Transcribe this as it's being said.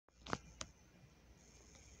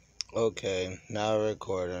Okay, now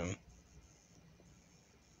recording.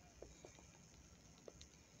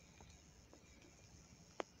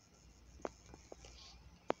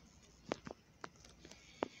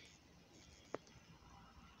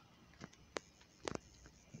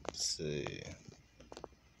 Let's see.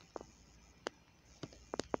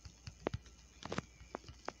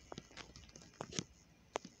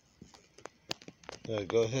 Yeah,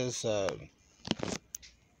 go his side.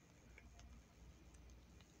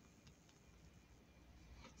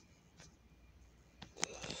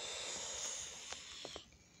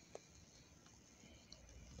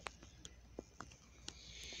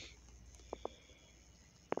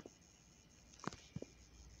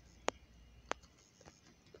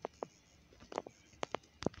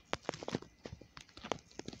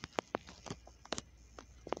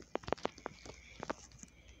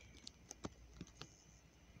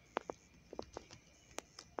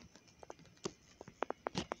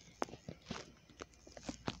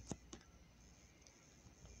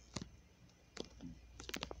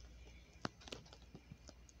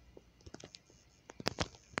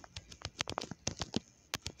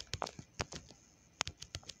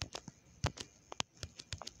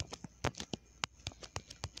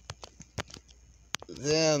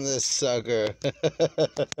 Damn this sucker.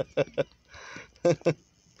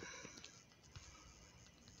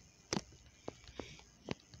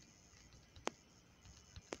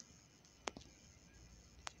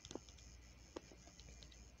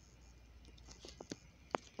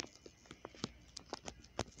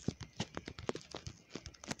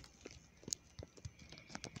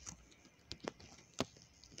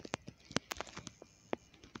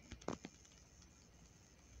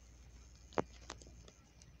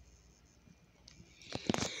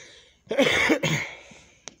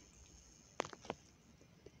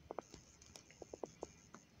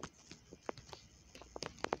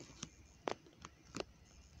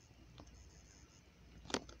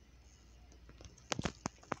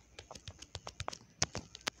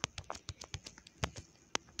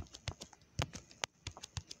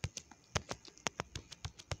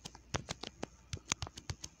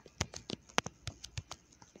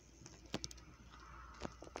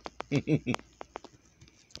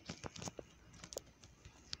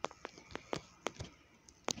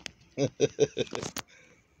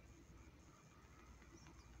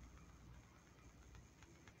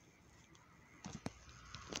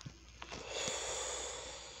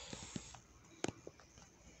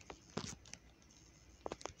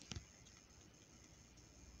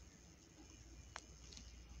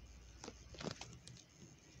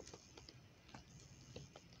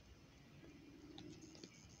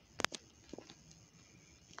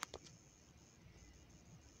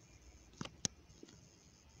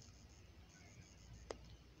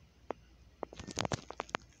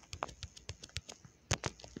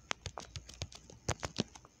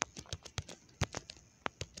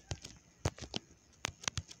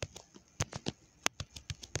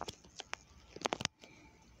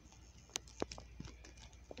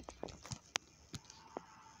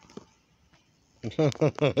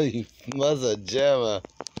 You mother jammer.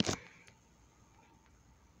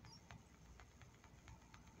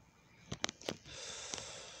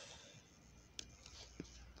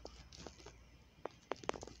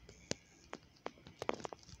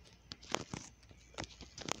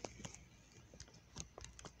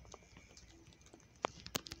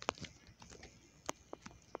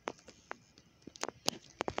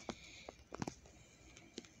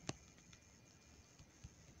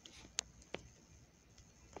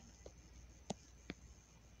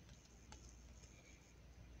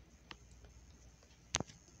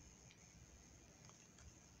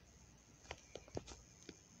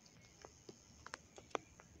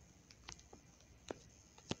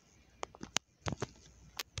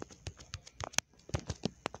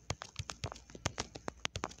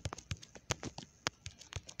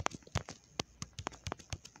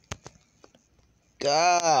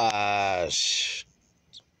 Gosh.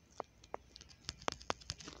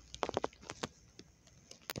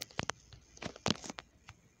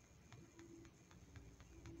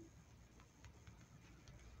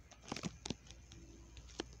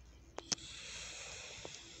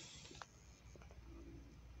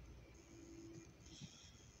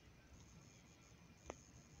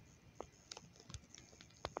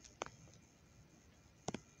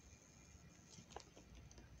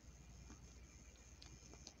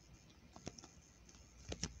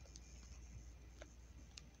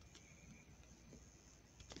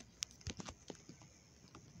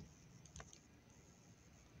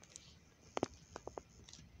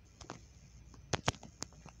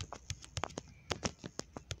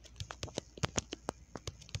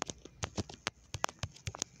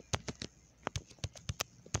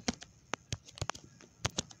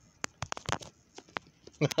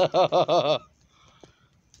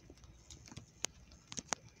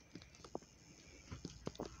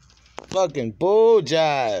 Fucking bull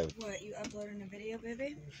jive. What, you uploading a video,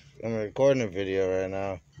 baby? I'm recording a video right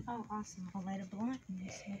now. Oh, awesome. I'll light a blunt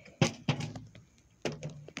and smoke it.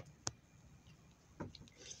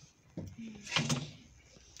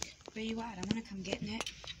 Where you at? I want to come getting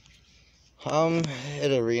it. I'm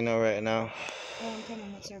at Arena right now. Oh, I'm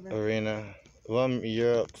coming. What server? Arena. Well, I'm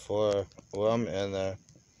Europe 4. Well, I'm in there.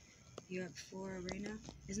 Europe 4 Arena?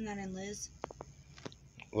 Isn't that in Liz?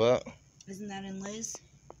 What? Isn't that in Liz?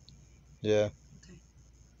 Yeah. Okay.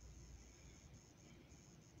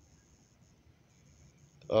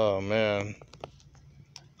 Oh, man.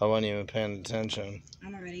 I wasn't even paying attention.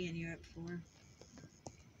 I'm already in Europe 4.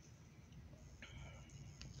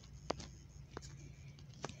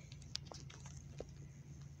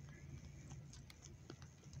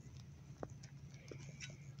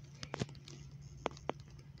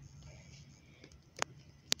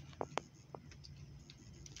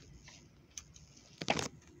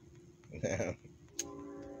 Yeah.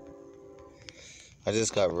 I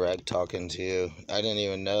just got wrecked talking to you. I didn't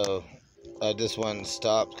even know. I just went and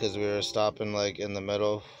stopped because we were stopping like in the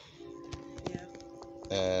middle. Yeah.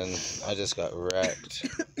 And I just got wrecked.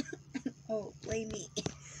 Oh, blame me.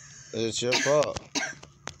 It's your fault.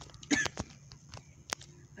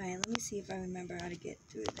 Alright, let me see if I remember how to get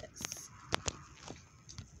through this.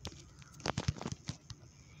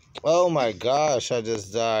 Oh my gosh, I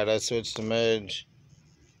just died. I switched to mage.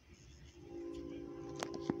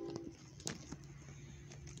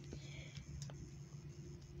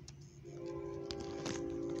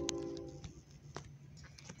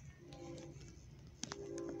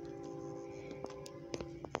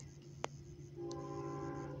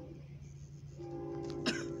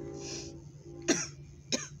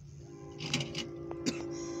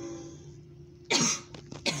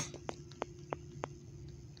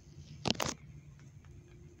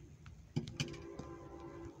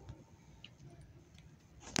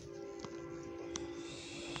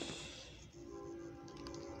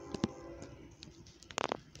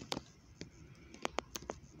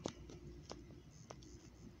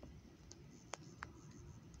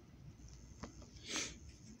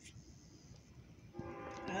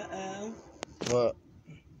 Uh-oh. What?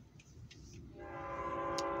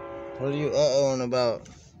 What are you uh-ohing about?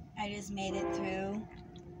 I just made it through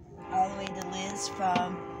all the way to Liz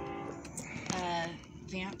from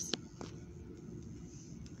Vamps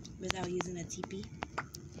without using a TP.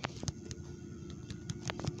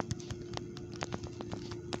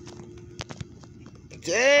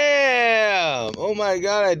 Damn! Oh my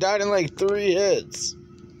god, I died in like 3 hits.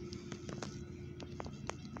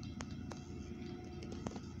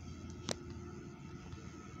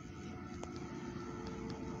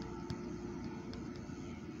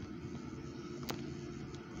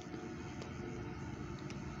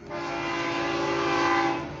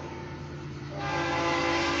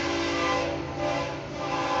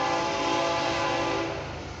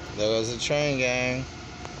 There goes the train gang.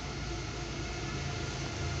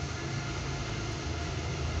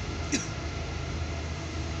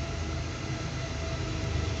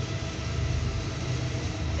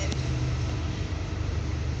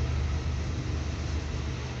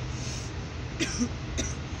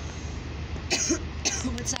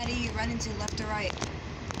 What side are you running to, left or right?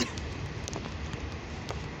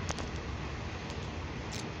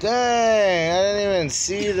 Dang, I didn't even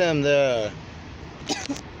see them there.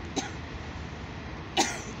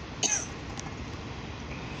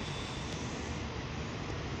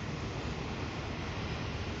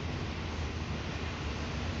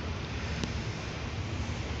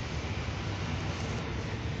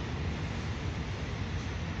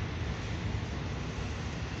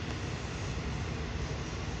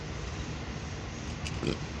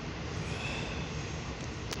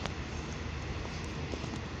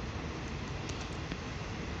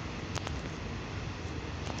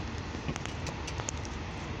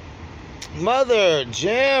 Mother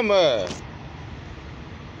jammer.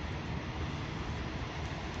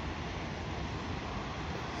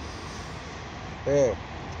 Here.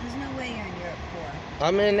 There's no way you're in Europe 4.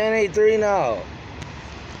 I'm in NA3 now.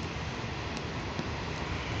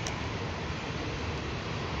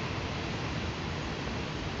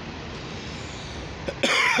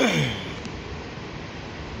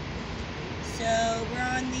 So, we're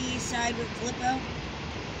on the side with Flipoo?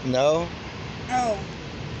 No. Oh.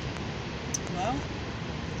 Well,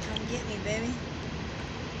 come get me, baby.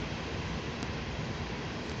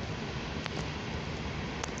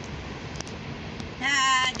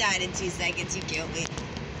 Ah, I died in 2 seconds. You killed me.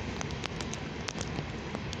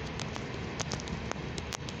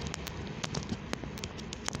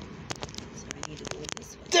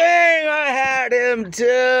 got him too.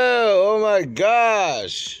 Oh my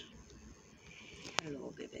gosh.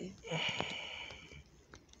 Hello, baby.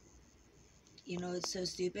 You know it's so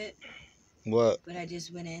stupid? What? But I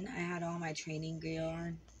just went in. I had all my training gear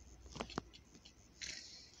on.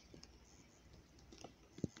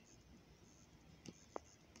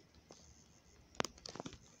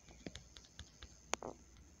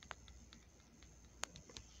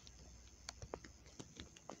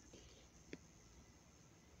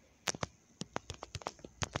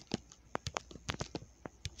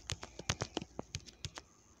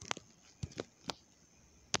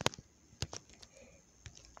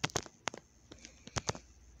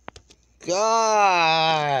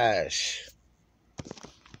 Gosh.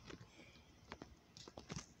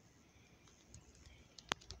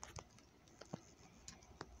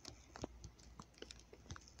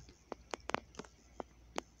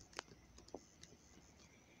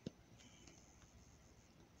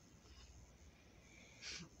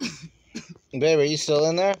 Babe, are you still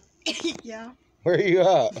in there? Yeah. Where are you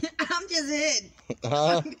at? I'm just in.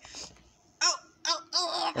 Huh? Oh,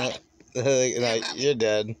 okay. No, you're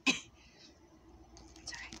dead.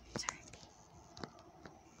 Sorry.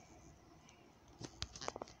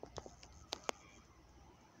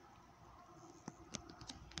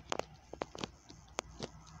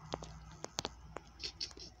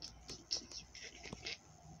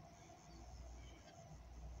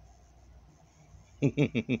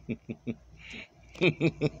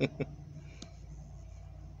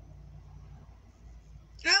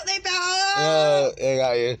 Oh, they found. Oh, I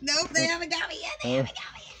got you. Nope, they haven't got me yet. They haven't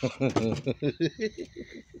got me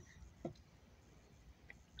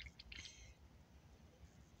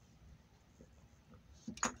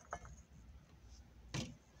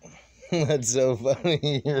yet. That's so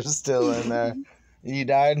funny. You're still in there. You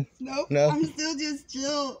died? Nope. No? I'm still just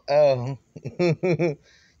chill. Oh.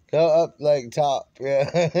 Go up like top. Yeah.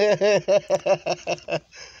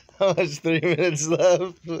 How much? 3 minutes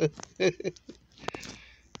left?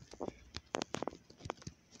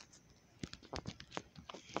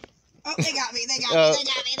 Oh, they got me. They got me. They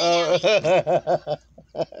got me.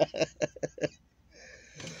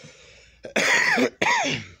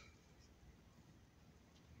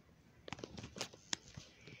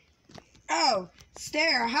 Oh,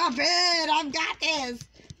 stare, hop in. I've got this.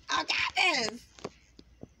 I got this.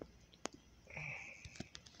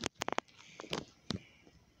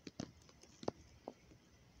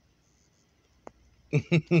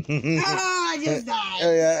 Oh, I just died.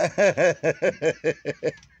 Oh,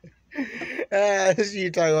 yeah. You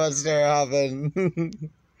talking about stair hopping.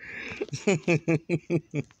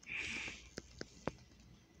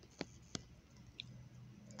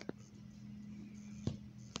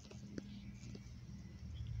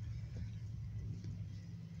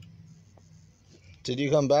 Did you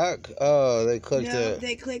come back? Oh, they clicked No, it.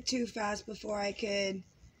 they clicked too fast before I could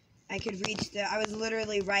reach I was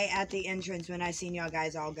literally right at the entrance when I seen y'all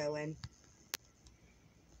guys all go in.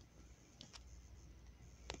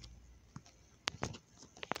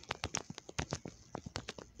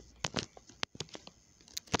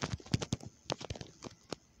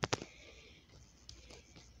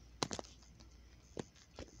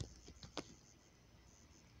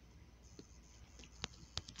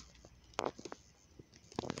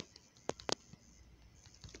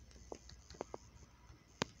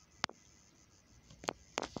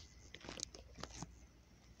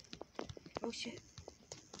 Oh shit.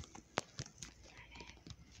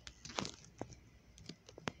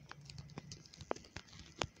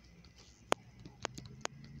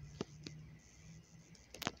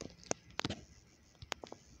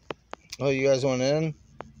 Oh, you guys went in?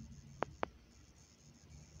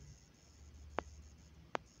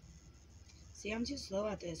 See, I'm too slow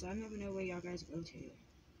at this. I never know where y'all guys go to.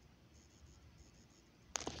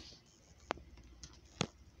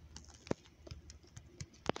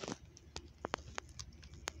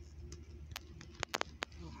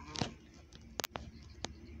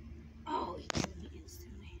 Oh, he killed me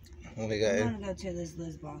instantly. What we got I'm you? gonna go to this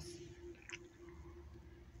Liz boss.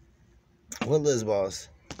 What Liz boss?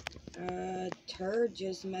 Turd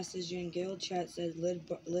just messaged in guild chat, says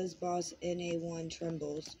Liz boss NA1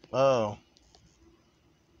 trembles. Oh.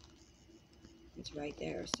 It's right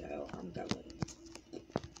there, so I'm going.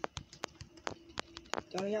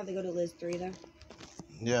 Don't we have to go to Liz 3 though?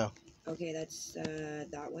 Yeah. Okay, that's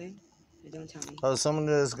that way. Don't tell me. Oh, someone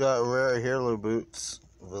just got rare halo boots.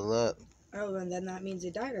 Villette. Oh, and then that means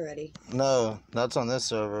it died already. No, that's on this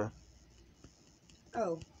server.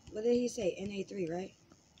 Oh, what did he say? NA3, right?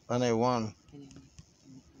 NA1. NA1.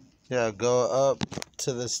 Yeah, go up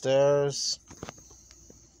to the stairs.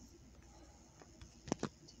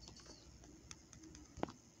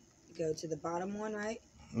 Go to the bottom one, right?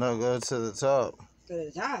 No, go to the top. Go to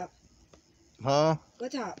the top. Huh?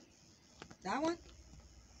 What top? That one?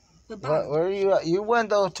 The What? bottom. Where are you at? You went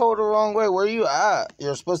the total wrong way. Where are you at?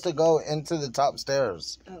 You're supposed to go into the top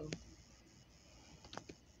stairs. Oh.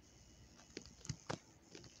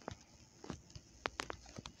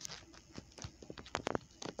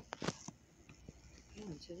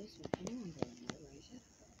 Oh, to this one. I know I'm going the right way. Shut up.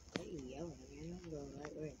 Why are you yelling at me? I know I'm going the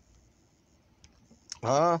right way.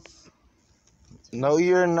 Huh? No,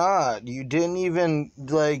 you're not. You didn't even,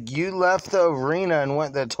 like, you left the arena and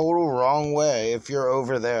went the total wrong way if you're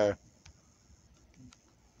over there.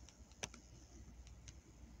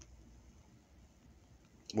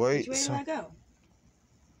 Wait. Which way do I go?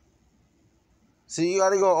 See, you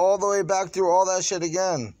gotta go all the way back through all that shit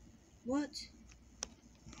again. What? It's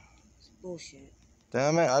bullshit.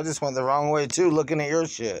 Damn it, I just went the wrong way too, looking at your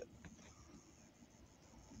shit.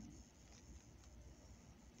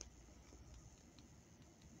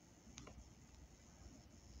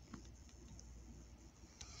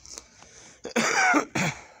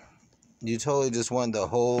 You totally just went the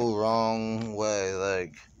whole wrong way,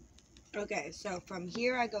 like. Okay, so from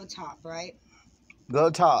here I go top, right?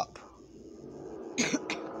 Go top.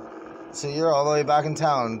 See, you're all the way back in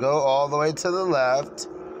town. Go all the way to the left.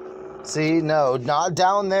 See, no, not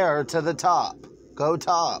down there to the top. Go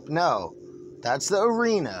top. No, that's the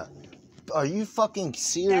arena. Are you fucking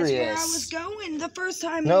serious? That's where I was going the first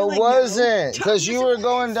time. No, like, wasn't. No. Because you were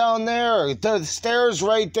going down there. The stairs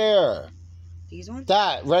right there. These ones?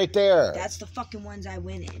 That, right there. That's the fucking ones I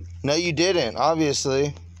went in. No, you didn't,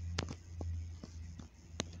 obviously.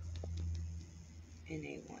 In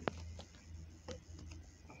A1.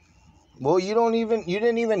 Well, you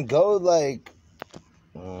didn't even go, like...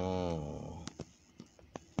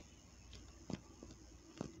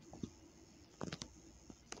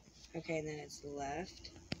 Okay, and then it's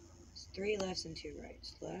left. It's 3 lefts and 2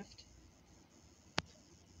 rights. Left.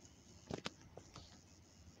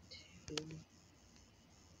 2.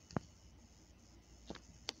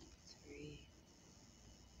 3.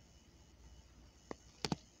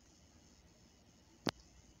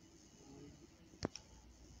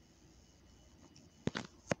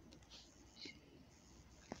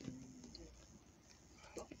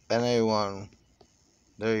 NA1.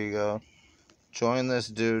 There you go. Join this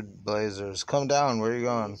dude, Blazers. Come down. Where are you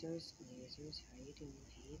going? Blazers, how you doing,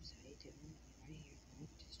 peeps? How you doing? I'm right here. I'm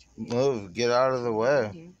just trying to Move. Get out of the way.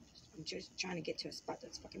 I'm just trying to get to a spot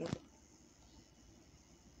that's fucking open.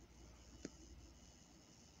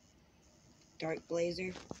 Dark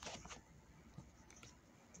Blazer.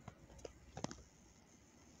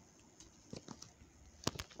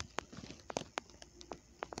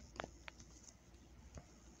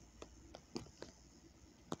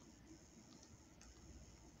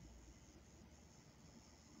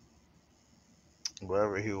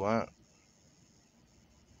 Wherever he went.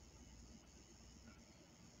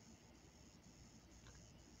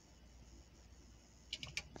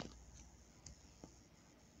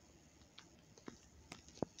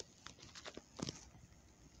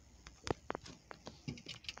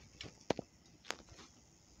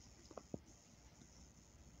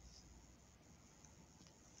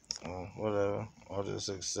 Oh, whatever. I'll just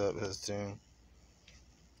accept his team.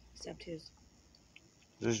 Except his.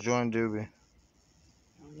 Just join Doobie.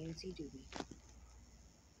 I don't even see Doobie.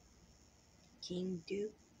 King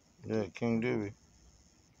Doob? Yeah, King Doobie.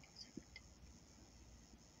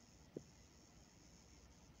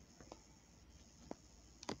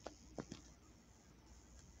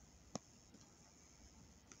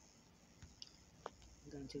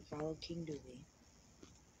 I'm going to follow King Doobie.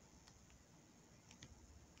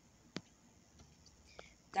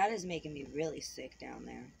 That is making me really sick down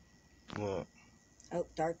there. What? Oh,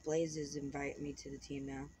 Dark Blaze is inviting me to the team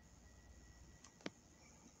now.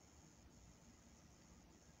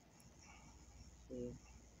 Weird.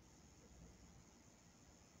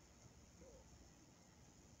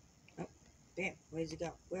 Oh, bam. Where's it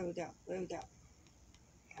go? Where we go? Where we go?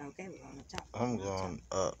 Okay, we're on the top. I'm going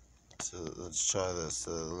up. Let's try this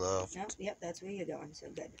to the left. No, yep, that's where you're going. So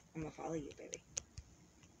good. I'm gonna follow you, baby.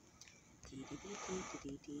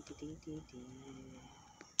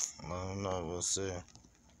 I don't know. We'll see.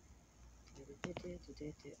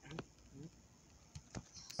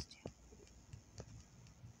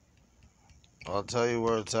 I'll tell you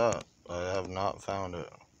where it's at. I have not found it.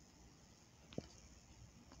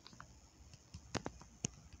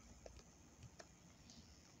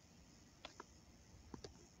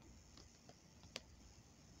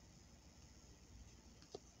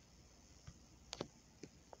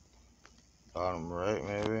 Bottom right,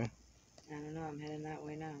 maybe. I don't know. I'm heading that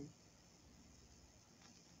way now.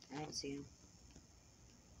 I don't don't see him.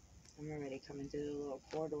 I'm already coming through the little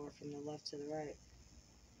corridor from the left to the right.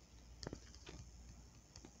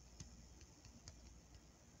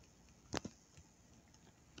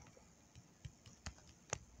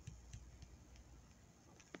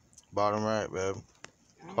 Bottom right, babe.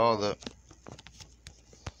 I'm Hold it.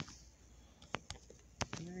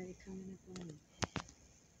 already coming up on him.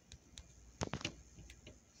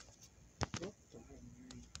 Oh, bottom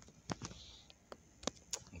right.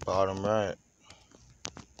 Bottom right.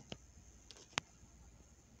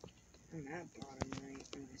 I'm at bottom right.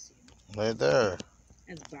 I'm gonna see him. Right there.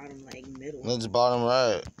 That's bottom, like middle. It's bottom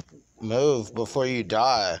right. Move before you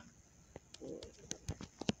die.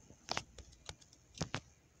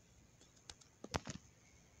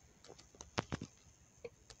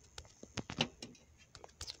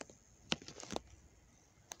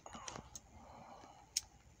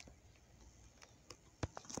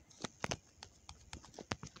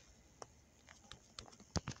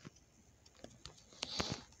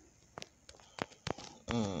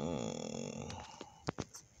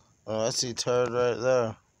 Oh, I see turd right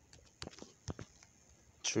there.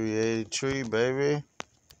 383, baby.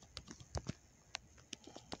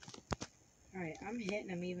 Alright, I'm hitting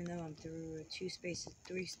him even though I'm through 3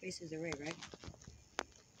 spaces away, right?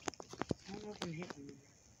 I don't know if I'm hitting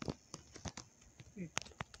him.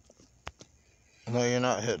 No, you're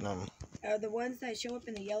not hitting them. The ones that show up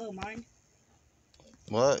in the yellow mine?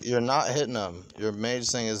 What? You're not hitting them. Your mage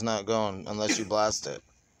thing is not going unless you blast it.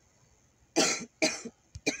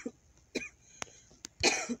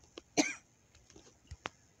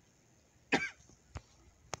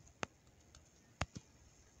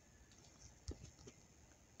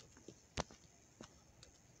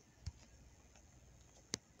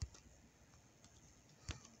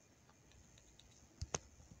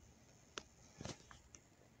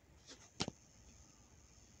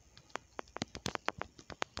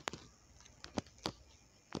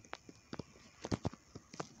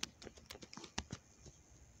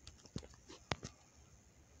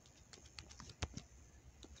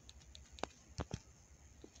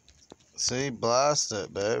 See, blast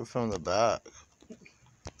it, babe, from the back.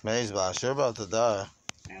 Maze blast, you're about to die.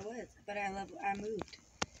 I was, but I moved.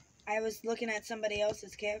 I was looking at somebody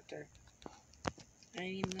else's character. I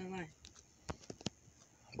ain't even gonna lie.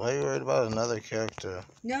 Why are you worried about another character?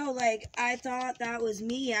 No, like, I thought that was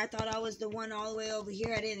me. I thought I was the one all the way over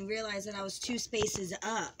here. I didn't realize that I was 2 spaces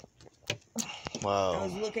up. Wow. I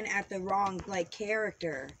was looking at the wrong, like,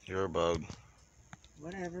 character. You're a bug.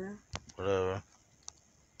 Whatever. Whatever.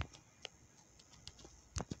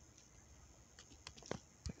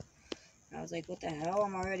 I was like, what the hell?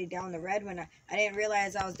 I'm already down the red when I didn't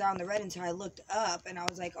realize I was down the red until I looked up and I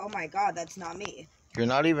was like, oh my god, that's not me. You're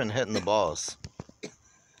not even hitting the balls.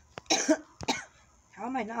 How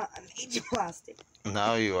am I not? I'm age blasted.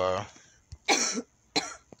 Now you are.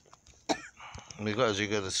 Because you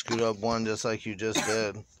gotta scoot up one just like you just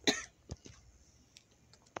did.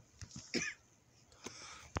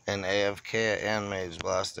 And AFK and mage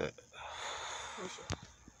blast it. Oh shit.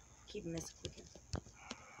 Keep missing clicking.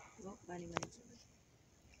 Oh, bunny.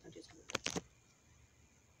 I just moved.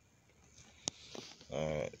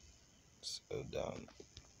 Alright. So done.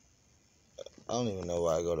 I don't even know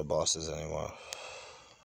why I go to bosses anymore.